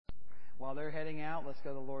while they're heading out, let's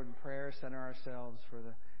go to the Lord in prayer, center ourselves for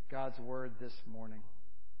God's Word this morning.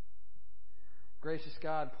 Gracious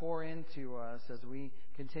God, pour into us as we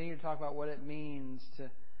continue to talk about what it means to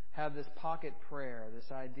have this pocket prayer,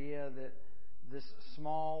 this idea that this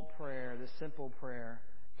small prayer, this simple prayer,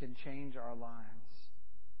 can change our lives.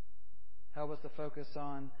 Help us to focus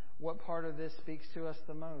on what part of this speaks to us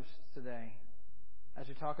the most today. As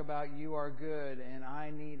we talk about you are good and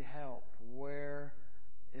I need help, where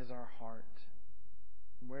is our heart?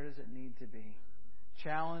 Where does it need to be?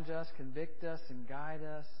 Challenge us, convict us, and guide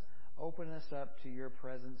us. Open us up to your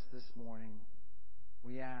presence this morning.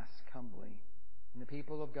 We ask humbly. And the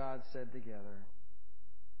people of God said together,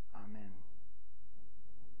 Amen.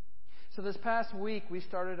 So this past week, we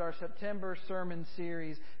started our September sermon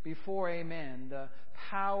series, Before Amen, the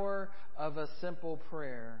power of a simple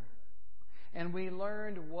prayer. And we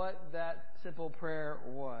learned what that simple prayer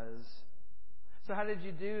was. So how did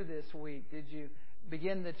you do this week? Did you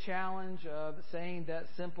begin the challenge of saying that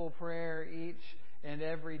simple prayer each and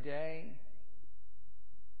every day?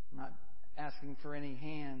 I'm not asking for any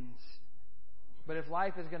hands. But if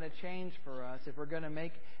life is going to change for us, if we're going to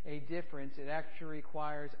make a difference, it actually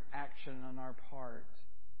requires action on our part.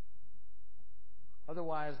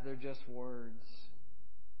 Otherwise, they're just words.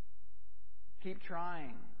 Keep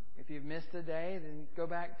trying. If you've missed a day, then go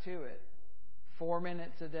back to it. 4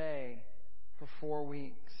 minutes a day for 4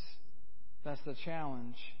 weeks. That's the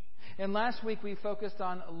challenge. And last week we focused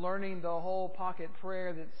on learning the whole pocket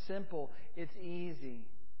prayer that's simple, it's easy.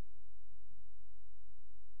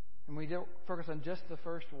 And we don't focus on just the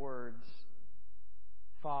first words,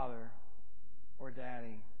 Father or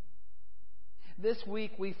Daddy. This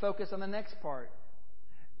week we focus on the next part.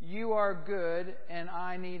 You are good and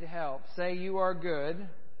I need help. Say, you are good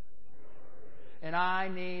and I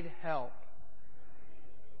need help.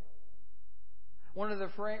 One of the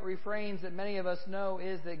refrains that many of us know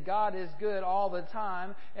is that God is good all the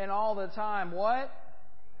time, and all the time, what?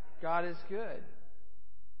 God is good.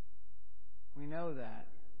 We know that.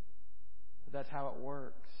 But that's how it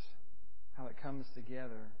works, how it comes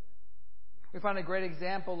together. We find a great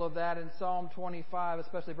example of that in Psalm 25,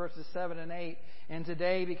 especially verses 7 and 8. And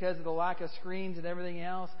today, because of the lack of screens and everything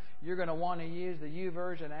else, you're going to want to use the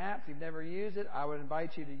YouVersion app. If you've never used it, I would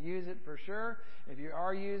invite you to use it for sure. If you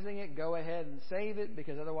are using it, go ahead and save it,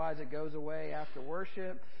 because otherwise it goes away after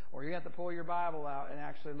worship. Or you have to pull your Bible out and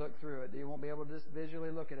actually look through it. You won't be able to just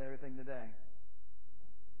visually look at everything today.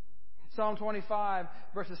 Psalm 25,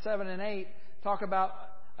 verses 7 and 8, talk about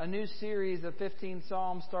a new series of 15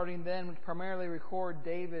 Psalms starting then, which primarily record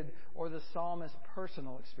David or the psalmist's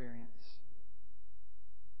personal experience.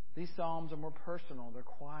 These Psalms are more personal. They're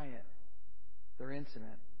quiet. They're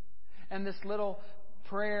intimate. And this little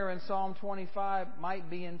prayer in Psalm 25 might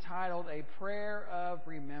be entitled A Prayer of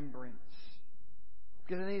Remembrance.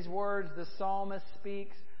 Because in these words, the psalmist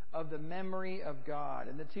speaks of the memory of God.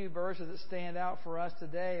 And the two verses that stand out for us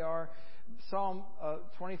today are Psalm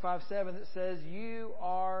 25:7 that says, You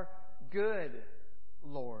are good,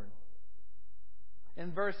 Lord.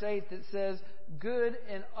 In verse 8 that says, Good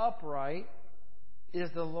and upright is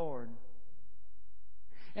the Lord.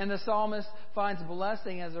 And the psalmist finds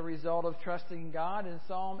blessing as a result of trusting God in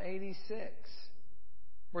Psalm 86,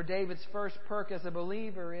 where David's first perk as a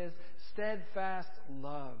believer is steadfast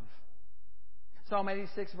love. Psalm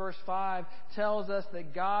 86 verse 5 tells us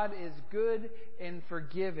that God is good and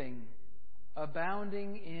forgiving,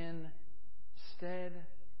 abounding in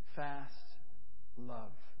steadfast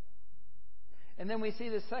love. And then we see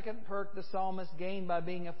the second perk the psalmist gained by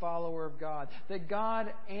being a follower of God, that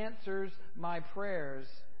God answers my prayers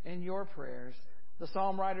and your prayers. The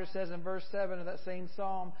psalm writer says in verse 7 of that same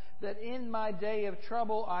psalm that in my day of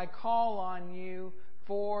trouble I call on you,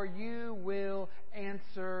 for you will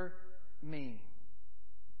answer me.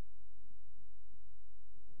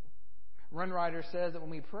 One writer says that when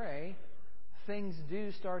we pray, things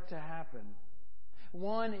do start to happen.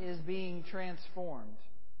 One is being transformed.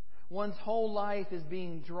 One's whole life is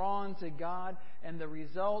being drawn to God, and the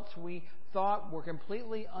results we thought were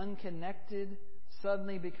completely unconnected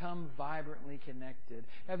suddenly become vibrantly connected.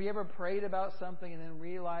 Have you ever prayed about something and then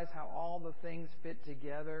realized how all the things fit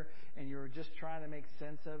together and you were just trying to make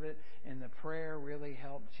sense of it, and the prayer really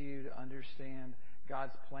helped you to understand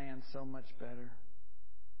God's plan so much better?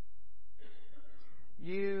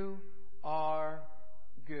 You are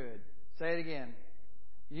good. Say it again.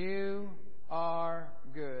 You are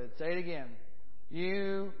good. Say it again.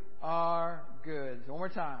 You are good. One more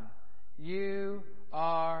time. You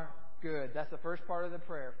are good. That's the first part of the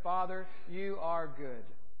prayer. Father, you are good.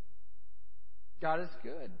 God is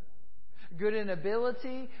good. Good in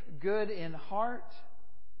ability, good in heart.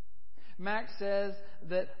 Max says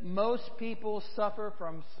that most people suffer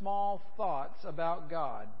from small thoughts about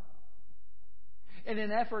God. In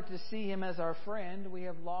an effort to see Him as our friend, we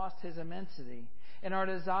have lost His immensity. In our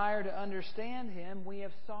desire to understand Him, we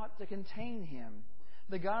have sought to contain Him.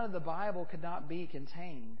 The God of the Bible could not be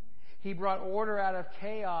contained. He brought order out of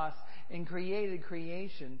chaos and created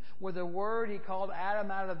creation. With a word, He called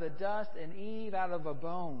Adam out of the dust and Eve out of a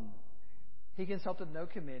bone. He consulted no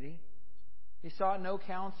committee. He sought no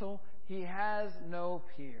counsel. He has no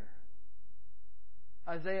peer.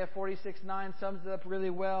 Isaiah 46:9 sums it up really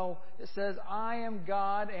well. It says, I am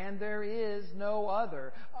God and there is no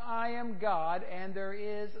other. I am God and there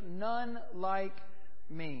is none like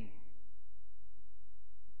me.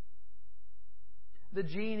 The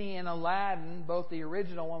genie in Aladdin, both the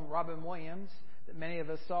original one, Robin Williams, that many of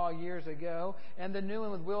us saw years ago, and the new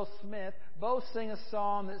one with Will Smith, both sing a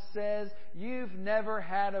song that says, you've never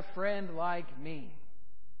had a friend like me.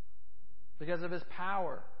 Because of His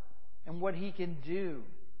power and what He can do.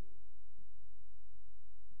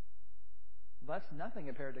 That's nothing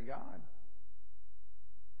compared to God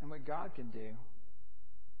and what God can do.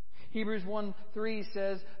 Hebrews 1:3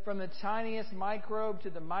 says, from the tiniest microbe to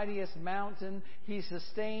the mightiest mountain, He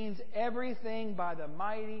sustains everything by the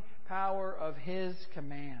mighty power of His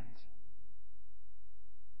command.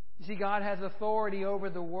 You see, God has authority over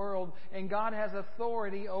the world, and God has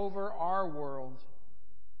authority over our world.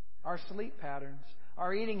 Our sleep patterns,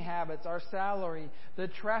 our eating habits, our salary, the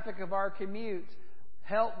traffic of our commute.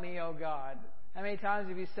 Help me, oh God. How many times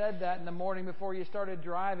have you said that in the morning before you started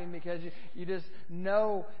driving because you just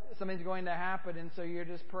know something's going to happen, and so you're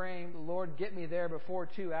just praying, Lord, get me there before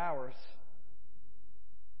 2 hours.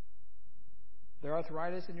 The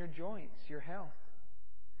arthritis in your joints, your health.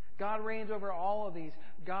 God reigns over all of these.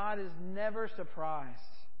 God is never surprised.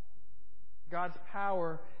 God's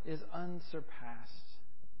power is unsurpassed.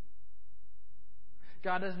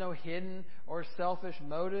 God has no hidden or selfish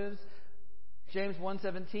motives. James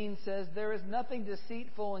 1:17 says, there is nothing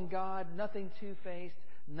deceitful in God, nothing two-faced,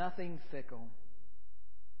 nothing fickle.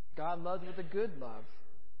 God loves with a good love,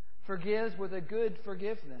 forgives with a good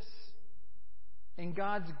forgiveness. And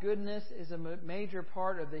God's goodness is a major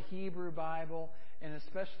part of the Hebrew Bible, and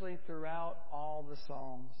especially throughout all the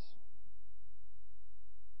Psalms.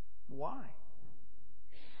 Why?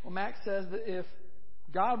 Well, Max says that if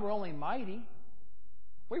God were only mighty,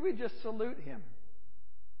 we would just salute Him.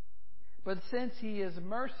 But since He is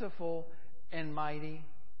merciful and mighty,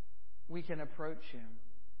 we can approach Him.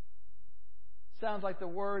 Sounds like the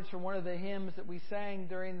words from one of the hymns that we sang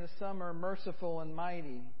during the summer, merciful and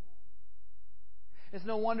mighty. It's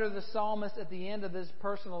no wonder the psalmist at the end of his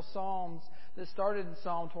personal psalms that started in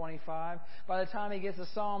Psalm 25, by the time he gets to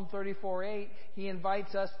Psalm 34:8, he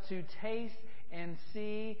invites us to taste and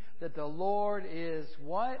see that the Lord is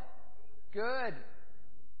what? Good.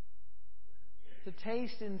 To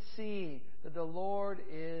taste and see that the Lord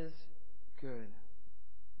is good.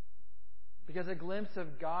 Because a glimpse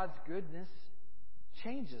of God's goodness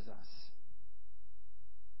changes us.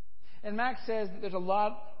 And Max says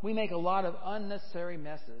that we make a lot of unnecessary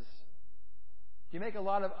messes. Do you make a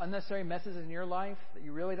lot of unnecessary messes in your life that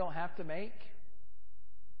you really don't have to make?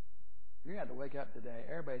 You're going to have to wake up today.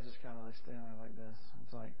 Everybody's just kind of like standing there like this.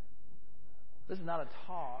 It's like, this is not a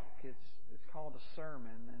talk. It's called a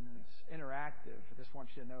sermon, and it's interactive. I just want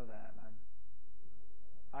you to know that.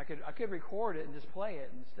 I could record it and just play it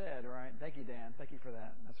instead, right? Thank you, Dan. Thank you for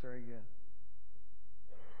that. That's very good.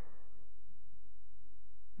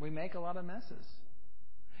 We make a lot of messes.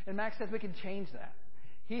 And Max says we can change that.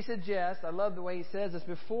 He suggests, I love the way he says this,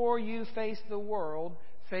 before you face the world,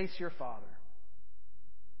 face your Father.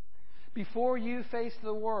 Before you face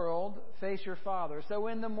the world, face your Father. So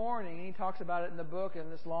in the morning, he talks about it in the book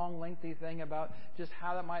and this long, lengthy thing about just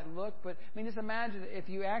how that might look. But I mean, just imagine if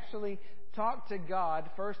you actually talked to God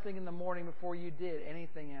first thing in the morning before you did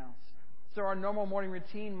anything else. So our normal morning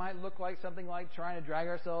routine might look like something like trying to drag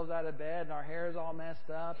ourselves out of bed and our hair is all messed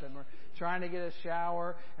up and we're trying to get a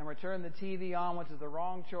shower and we're turning the TV on, which is the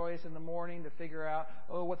wrong choice in the morning to figure out,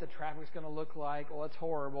 what the traffic's going to look like. Well, it's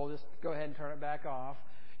horrible. Just go ahead and turn it back off.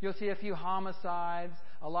 You'll see a few homicides,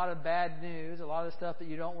 a lot of bad news, a lot of stuff that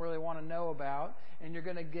you don't really want to know about. And you're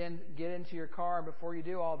going to get into your car, and before you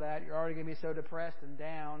do all that, you're already going to be so depressed and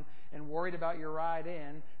down and worried about your ride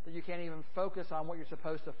in that you can't even focus on what you're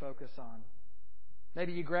supposed to focus on.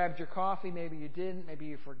 Maybe you grabbed your coffee, maybe you didn't, maybe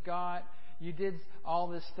you forgot. You did all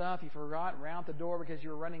this stuff, you forgot, ran out the door because you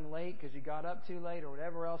were running late because you got up too late or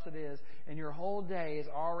whatever else it is, and your whole day has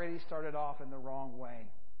already started off in the wrong way.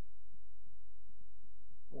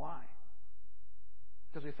 Why?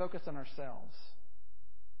 Because we focus on ourselves.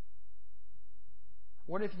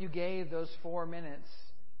 What if you gave those 4 minutes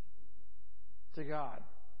to God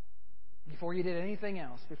before you did anything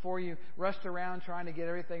else? Before you rushed around trying to get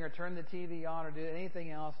everything or turn the TV on or do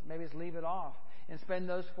anything else, maybe just leave it off and spend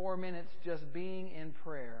those 4 minutes just being in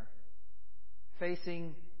prayer,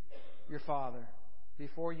 facing your Father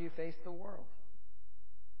before you face the world.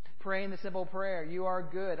 Praying the simple prayer, you are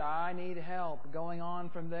good, I need help, going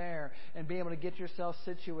on from there and being able to get yourself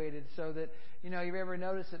situated so that, you've ever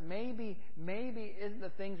noticed that maybe isn't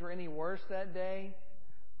the things were any worse that day,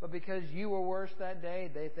 but because you were worse that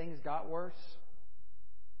day, things got worse?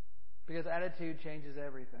 Because attitude changes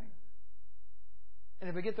everything.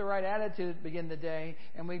 And if we get the right attitude to begin the day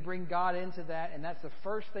and we bring God into that, and that's the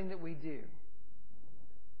first thing that we do,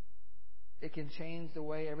 it can change the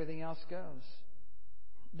way everything else goes.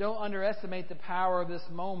 Don't underestimate the power of this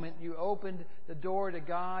moment. You opened the door to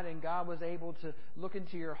God, and God was able to look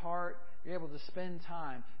into your heart. You're able to spend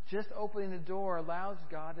time. Just opening the door allows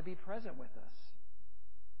God to be present with us.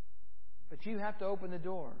 But you have to open the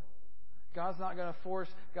door. God's not going to force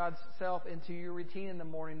God's self into your routine in the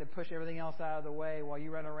morning to push everything else out of the way while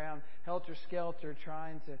you run around helter-skelter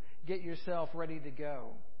trying to get yourself ready to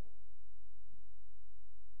go.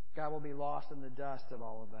 God will be lost in the dust of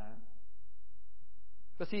all of that.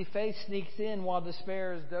 But see, faith sneaks in while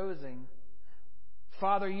despair is dozing.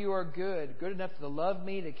 Father, you are good enough to love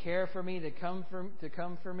me, to care for me, to come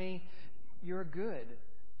for me. You're good.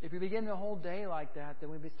 If we begin the whole day like that,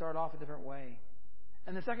 then we start off a different way.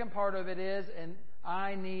 And the second part of it is, and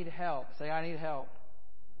I need help. Say, I need help.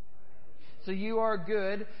 So you are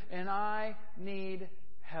good, and I need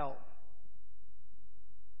help.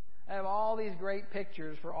 I have all these great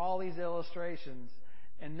pictures for all these illustrations.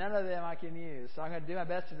 And none of them I can use. So I'm going to do my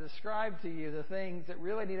best to describe to you the things that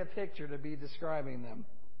really need a picture to be describing them.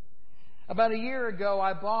 About a year ago,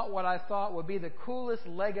 I bought what I thought would be the coolest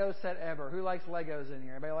Lego set ever. Who likes Legos in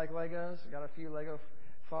here? Anybody like Legos? Got a few Lego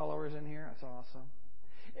followers in here? That's awesome.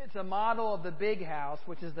 It's a model of the Big House,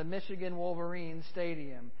 which is the Michigan Wolverines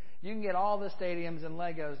Stadium. You can get all the stadiums in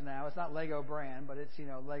Legos now. It's not Lego brand, but it's,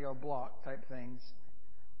 Lego block type things.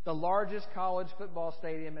 The largest college football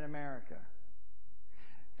stadium in America.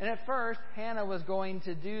 And at first, Hannah was going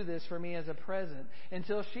to do this for me as a present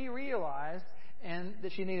until she realized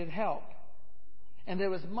that she needed help. And it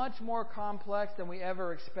was much more complex than we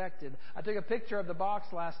ever expected. I took a picture of the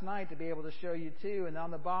box last night to be able to show you too. And on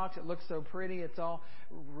the box, it looks so pretty. It's all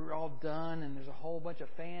done. And there's a whole bunch of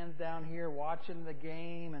fans down here watching the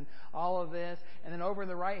game and all of this. And then over in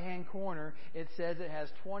the right-hand corner, it says it has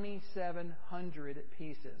 2,700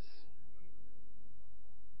 pieces.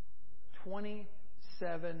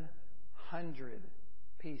 2,700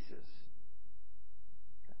 pieces.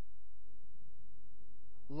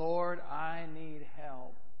 Lord, I need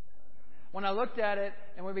help. When I looked at it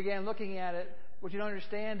and we began looking at it, what you don't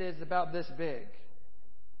understand is about this big.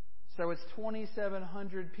 So it's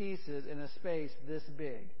 2,700 pieces in a space this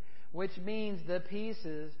big, which means the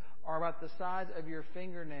pieces are about the size of your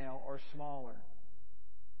fingernail or smaller.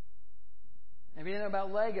 And if you know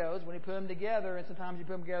about Legos, when you put them together, and sometimes you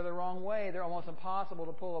put them together the wrong way, they're almost impossible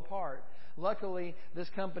to pull apart. Luckily, this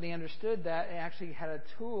company understood that and actually had a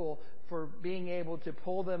tool for being able to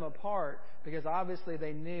pull them apart, because obviously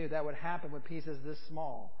they knew that would happen with pieces this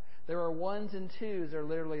small. There are ones and twos that are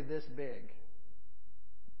literally this big.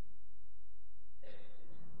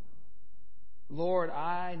 Lord,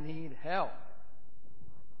 I need help.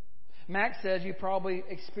 Max says you probably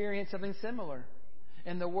experienced something similar.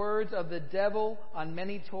 In the words of the devil on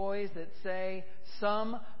many toys that say,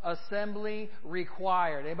 some assembly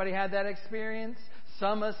required. Anybody had that experience?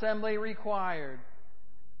 Some assembly required.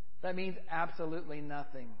 That means absolutely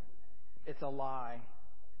nothing. It's a lie.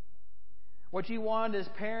 What you wanted as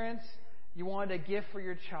parents, you wanted a gift for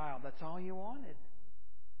your child. That's all you wanted.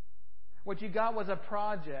 What you got was a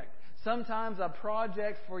project. Sometimes a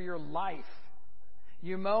project for your life.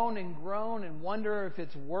 You moan and groan and wonder if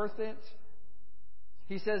it's worth it.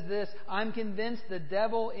 He says this, I'm convinced the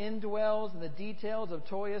devil indwells in the details of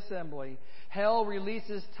toy assembly. Hell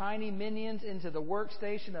releases tiny minions into the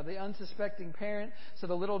workstation of the unsuspecting parent so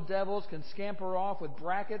the little devils can scamper off with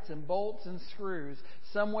brackets and bolts and screws.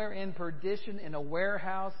 Somewhere in perdition in a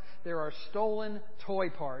warehouse, there are stolen toy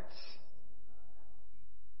parts.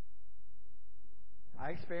 I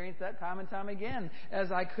experienced that time and time again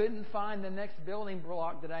as I couldn't find the next building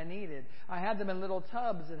block that I needed. I had them in little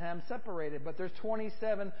tubs and had them separated, but there's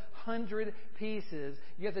 2,700 pieces.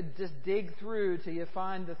 You have to just dig through till you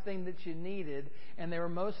find the thing that you needed, and they were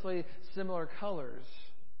mostly similar colors.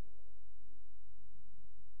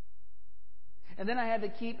 And then I had to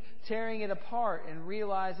keep tearing it apart and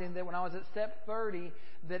realizing that when I was at step 30,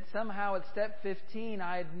 that somehow at step 15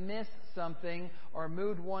 I had missed something or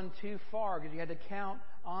moved one too far, because you had to count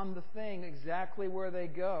on the thing exactly where they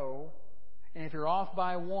go. And if you're off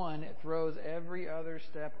by one, it throws every other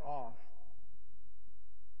step off.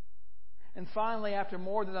 And finally, after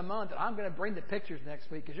more than a month, I'm going to bring the pictures next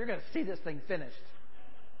week because you're going to see this thing finished.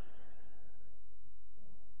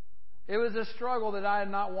 It was a struggle that I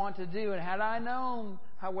did not want to do. And had I known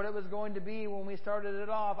what it was going to be when we started it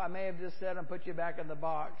off, I may have just said, I'll put you back in the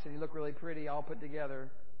box and you look really pretty, all put together.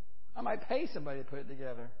 I might pay somebody to put it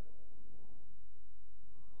together.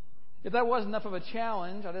 If that wasn't enough of a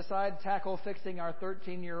challenge, I decided to tackle fixing our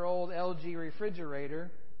 13-year-old LG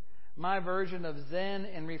refrigerator. My version of Zen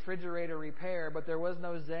in refrigerator repair, but there was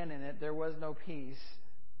no Zen in it. There was no peace.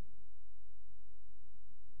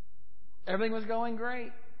 Everything was going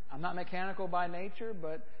great. I'm not mechanical by nature,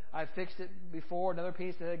 but I fixed it before. Another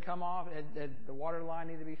piece that had come off, the water line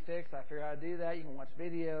needed to be fixed. I figured out how to do that. You can watch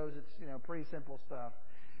videos. It's pretty simple stuff.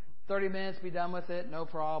 30 minutes, be done with it, no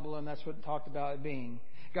problem. That's what it talked about it being.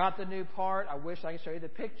 Got the new part. I wish I could show you the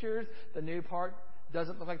pictures. The new part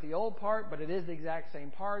doesn't look like the old part, but it is the exact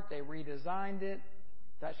same part. They redesigned it.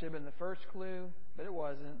 That should have been the first clue, but it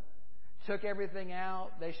wasn't. Took everything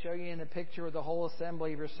out. They show you in the picture with the whole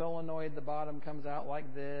assembly of your solenoid. The bottom comes out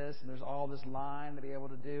like this, and there's all this line to be able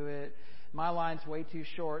to do it. My line's way too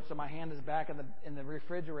short, so my hand is back in the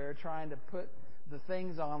refrigerator trying to put the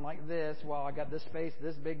things on like this while I got this space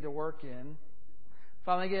this big to work in.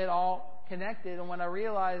 Finally get it all connected, and what I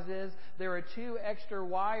realized is there are 2 extra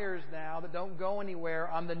wires now that don't go anywhere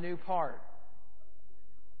on the new part.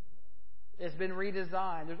 It's been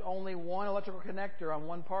redesigned. There's only one electrical connector on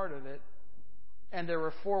one part of it, and there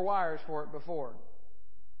were 4 wires for it before.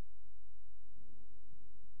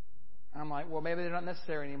 I'm like, well, maybe they're not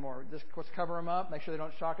necessary anymore. Just let's cover them up, make sure they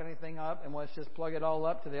don't shock anything up, and let's just plug it all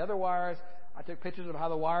up to the other wires. I took pictures of how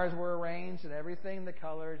the wires were arranged and everything, the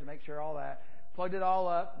colors, and make sure all that. Plugged it all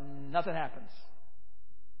up, nothing happens.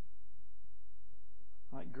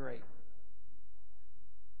 I'm like, great.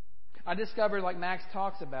 I discovered, like Max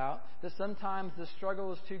talks about, that sometimes the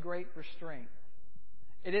struggle is too great for strength.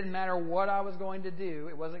 It didn't matter what I was going to do.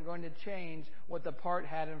 It wasn't going to change what the part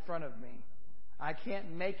had in front of me. I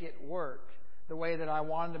can't make it work the way that I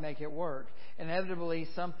wanted to make it work. Inevitably,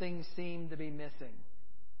 something seemed to be missing.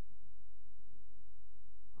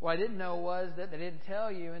 What I didn't know was that they didn't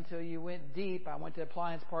tell you until you went deep. I went to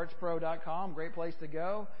appliancepartspro.com, great place to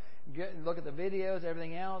go. Look at the videos,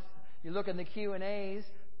 everything else. You look in the Q&As.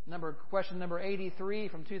 Question number 83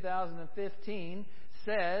 from 2015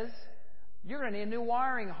 says, you're going to need a new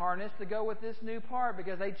wiring harness to go with this new part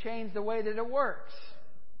because they changed the way that it works.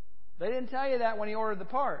 They didn't tell you that when you ordered the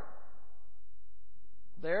part.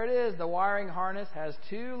 There it is. The wiring harness has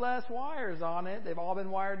 2 less wires on it. They've all been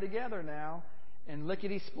wired together now. And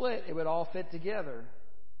lickety-split, it would all fit together.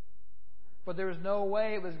 But there was no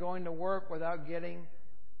way it was going to work without getting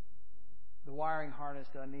the wiring harness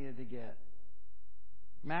that I needed to get.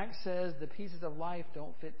 Max says the pieces of life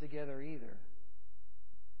don't fit together either.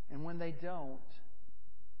 And when they don't,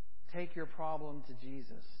 take your problem to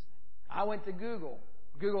Jesus. I went to Google.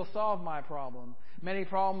 Google solved my problem. Many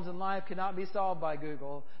problems in life cannot be solved by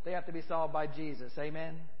Google. They have to be solved by Jesus.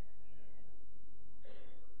 Amen?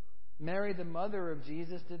 Mary, the mother of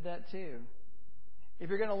Jesus, did that too. If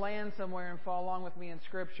you're going to land somewhere and follow along with me in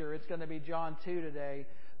Scripture, it's going to be John 2 today,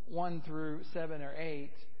 1 through 7 or 8,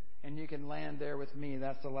 and you can land there with me.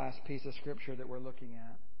 That's the last piece of Scripture that we're looking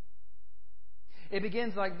at. It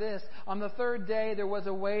begins like this. On the 3rd day, there was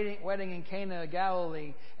a wedding in Cana of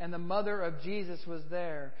Galilee, and the mother of Jesus was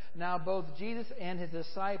there. Now, both Jesus and his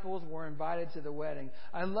disciples were invited to the wedding.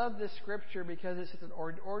 I love this Scripture because it's just an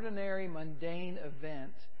ordinary, mundane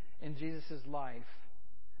event in Jesus' life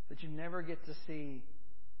that you never get to see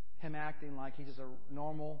him acting like he's just a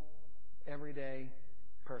normal, everyday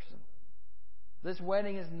person. This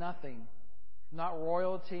wedding is nothing. Not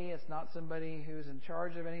royalty. It's not somebody who's in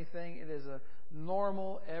charge of anything. It is a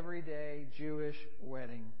normal, everyday Jewish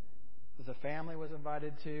wedding that the family was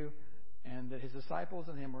invited to and that his disciples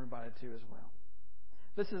and him were invited to as well.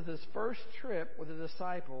 This is his first trip with the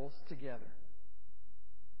disciples together.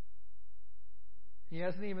 He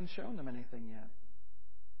hasn't even shown them anything yet.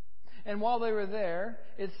 And while they were there,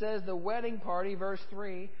 it says the wedding party, verse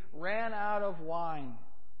 3, ran out of wine.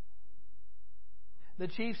 The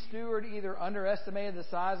chief steward either underestimated the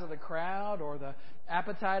size of the crowd or the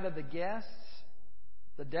appetite of the guests,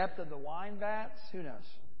 the depth of the wine vats, who knows?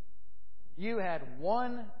 You had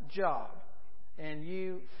one job and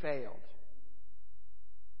you failed.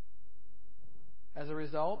 As a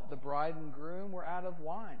result, the bride and groom were out of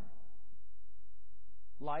wine.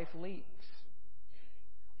 Life leaks.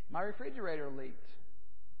 My refrigerator leaked.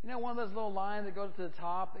 You know, one of those little lines that goes to the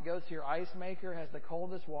top that goes to your ice maker has the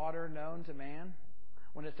coldest water known to man.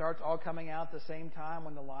 When it starts all coming out at the same time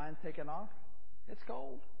when the line's taken off, it's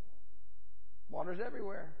cold. Water's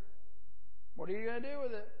everywhere. What are you going to do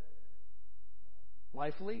with it?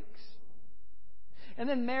 Life leaks. And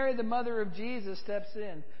then Mary, the mother of Jesus, steps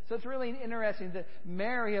in. So it's really interesting that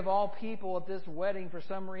Mary, of all people at this wedding, for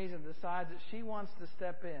some reason decides that she wants to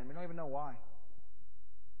step in. We don't even know why.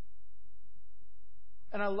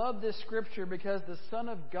 And I love this scripture because the Son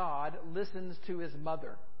of God listens to His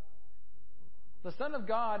mother. The Son of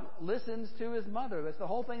God listens to His mother. That's the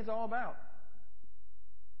whole thing is all about.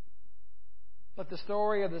 Like the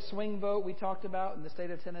story of the swing vote we talked about in the state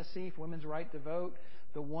of Tennessee for women's right to vote,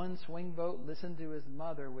 the one swing vote listened to his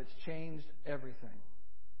mother, which changed everything.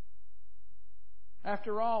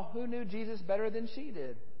 After all, who knew Jesus better than she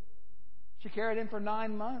did? She carried him for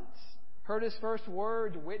 9 months, heard his first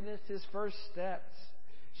words, witnessed his first steps.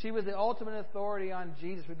 She was the ultimate authority on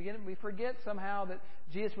Jesus. We forget somehow that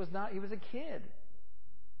Jesus was not, he was a kid.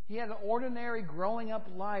 He had an ordinary growing up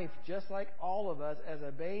life just like all of us as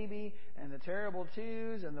a baby, and the terrible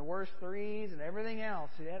twos and the worst threes and everything else.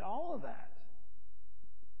 He had all of that.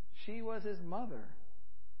 She was his mother,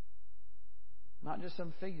 not just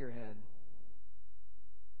some figurehead.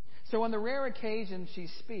 So on the rare occasion she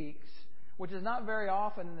speaks, which is not very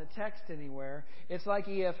often in the text anywhere, it's like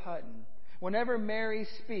E.F. Hutton. Whenever Mary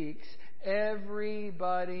speaks,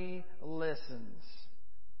 everybody listens.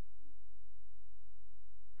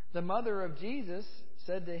 The mother of Jesus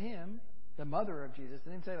said to him, the mother of Jesus,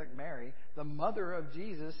 didn't say like Mary, the mother of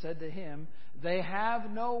Jesus said to him, "They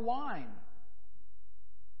have no wine."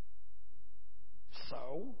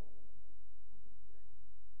 So,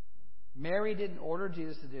 Mary didn't order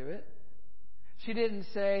Jesus to do it. She didn't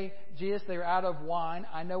say, "Jesus, they're out of wine.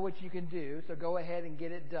 I know what you can do, so go ahead and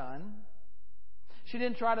get it done." She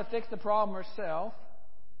didn't try to fix the problem herself.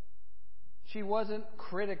 She wasn't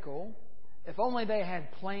critical. If only they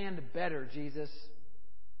had planned better, Jesus.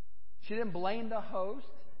 She didn't blame the host.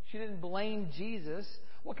 She didn't blame Jesus.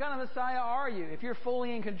 What kind of Messiah are you? If you're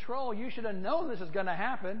fully in control, you should have known this was going to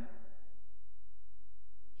happen.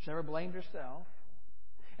 She never blamed herself.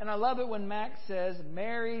 And I love it when Max says,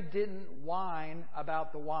 Mary didn't whine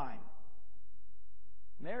about the wine.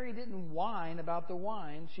 Mary didn't whine about the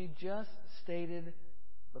wine. She just stated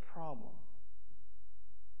the problem.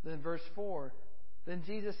 Then verse 4, then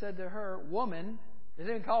Jesus said to her, "Woman," he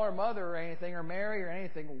didn't call her mother or anything, or Mary or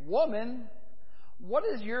anything. "Woman, what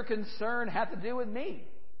does your concern have to do with me?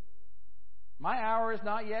 My hour has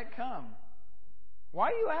not yet come.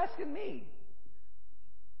 Why are you asking me?"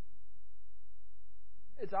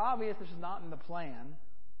 It's obvious this is not in the plan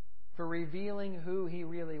for revealing who he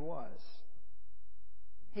really was.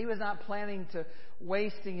 He was not planning to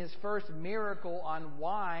wasting his first miracle on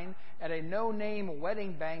wine at a no-name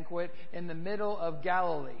wedding banquet in the middle of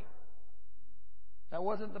Galilee. That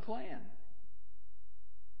wasn't the plan.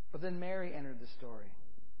 But then Mary entered the story.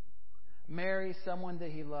 Mary, someone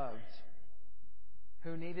that he loved,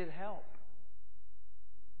 who needed help.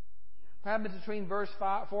 What happened between verse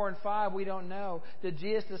 4 and 5, we don't know. Did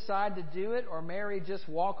Jesus decide to do it, or Mary just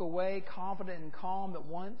walk away confident and calm that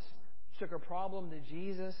once she took her problem to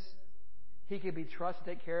Jesus, he could be trusted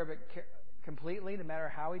to take care of it completely, no matter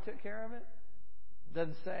how he took care of it?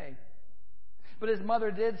 Doesn't say. But his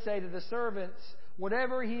mother did say to the servants,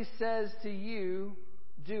 "Whatever he says to you,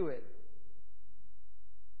 do it."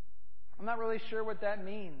 I'm not really sure what that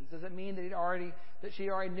means. Does it mean that she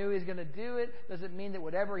already knew he was going to do it? Does it mean that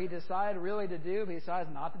whatever he decided really to do, if he decides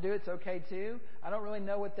not to do it, it's okay too? I don't really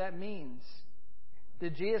know what that means.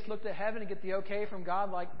 Did Jesus look to heaven and get the okay from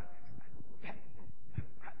God like, okay?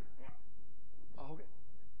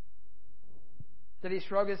 Did he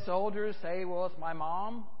shrug his shoulders, say, "Well, it's my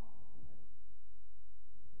mom"?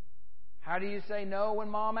 How do you say no when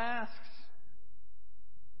mom asks?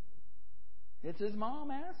 It's his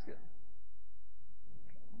mom asking.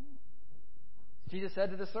 Jesus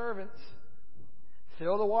said to the servants,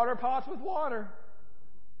 "Fill the water pots with water."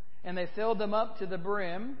 And they filled them up to the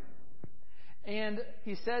brim. And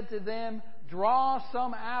he said to them, "Draw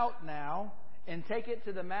some out now and take it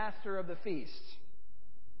to the master of the feast."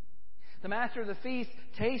 The master of the feast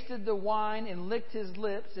tasted the wine and licked his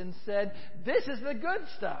lips and said, "This is the good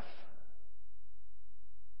stuff."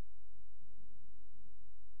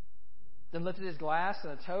 Then lifted his glass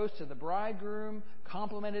and a toast to the bridegroom,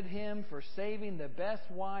 complimented him for saving the best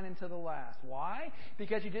wine until the last. Why?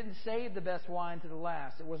 Because you didn't save the best wine to the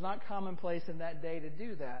last. It was not commonplace in that day to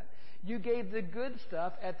do that. You gave the good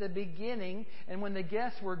stuff at the beginning, and when the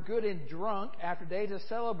guests were good and drunk after days of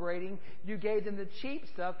celebrating, you gave them the cheap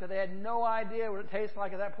stuff because they had no idea what it tastes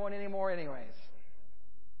like at that point anymore anyways.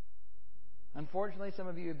 Unfortunately, some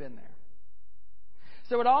of you have been there.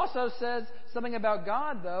 So it also says something about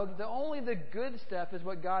God, though, that only the good stuff is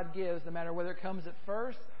what God gives, no matter whether it comes at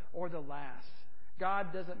first or the last.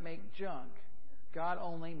 God doesn't make junk. God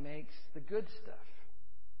only makes the good stuff.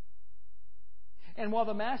 And while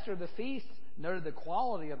the master of the feast noted the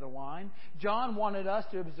quality of the wine, John wanted us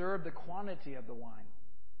to observe the quantity of the wine.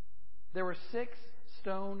 There were 6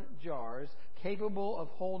 stone jars capable of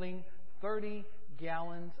holding 30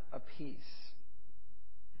 gallons apiece.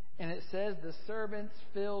 And it says the servants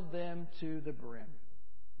filled them to the brim.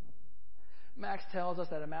 Max tells us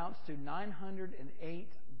that amounts to 908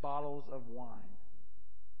 bottles of wine.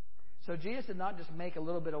 So Jesus did not just make a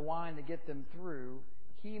little bit of wine to get them through.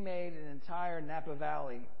 He made an entire Napa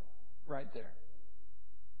Valley right there.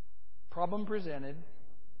 Problem presented,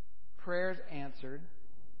 prayers answered,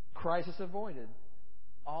 crisis avoided.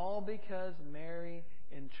 All because Mary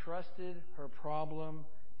entrusted her problem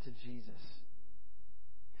to Jesus.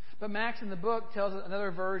 But Max in the book tells us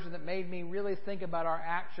another version that made me really think about our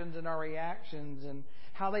actions and our reactions and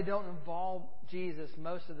how they don't involve Jesus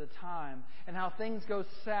most of the time and how things go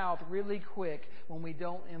south really quick when we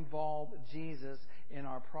don't involve Jesus in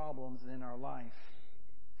our problems and in our life.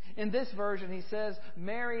 In this version, he says,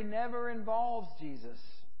 Mary never involves Jesus.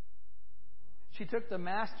 She took the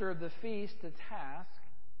master of the feast to task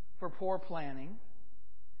for poor planning.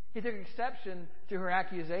 He took exception to her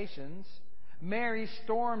accusations. Mary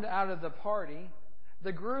stormed out of the party.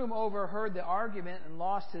 The groom overheard the argument and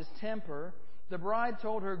lost his temper. The bride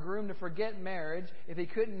told her groom to forget marriage. If he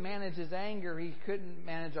couldn't manage his anger, he couldn't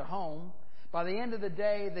manage a home. By the end of the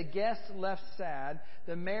day, the guests left sad.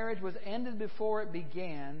 The marriage was ended before it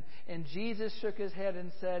began. And Jesus shook his head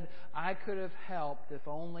and said, I could have helped if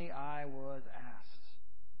only I was asked.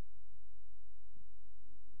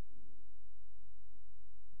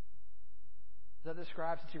 Does that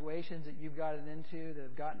describe situations that you've gotten into that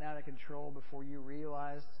have gotten out of control before you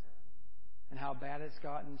realized, and how bad it's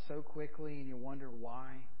gotten so quickly and you wonder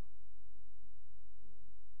why?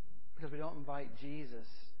 Because we don't invite Jesus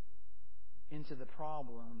into the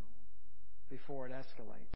problem before it escalates.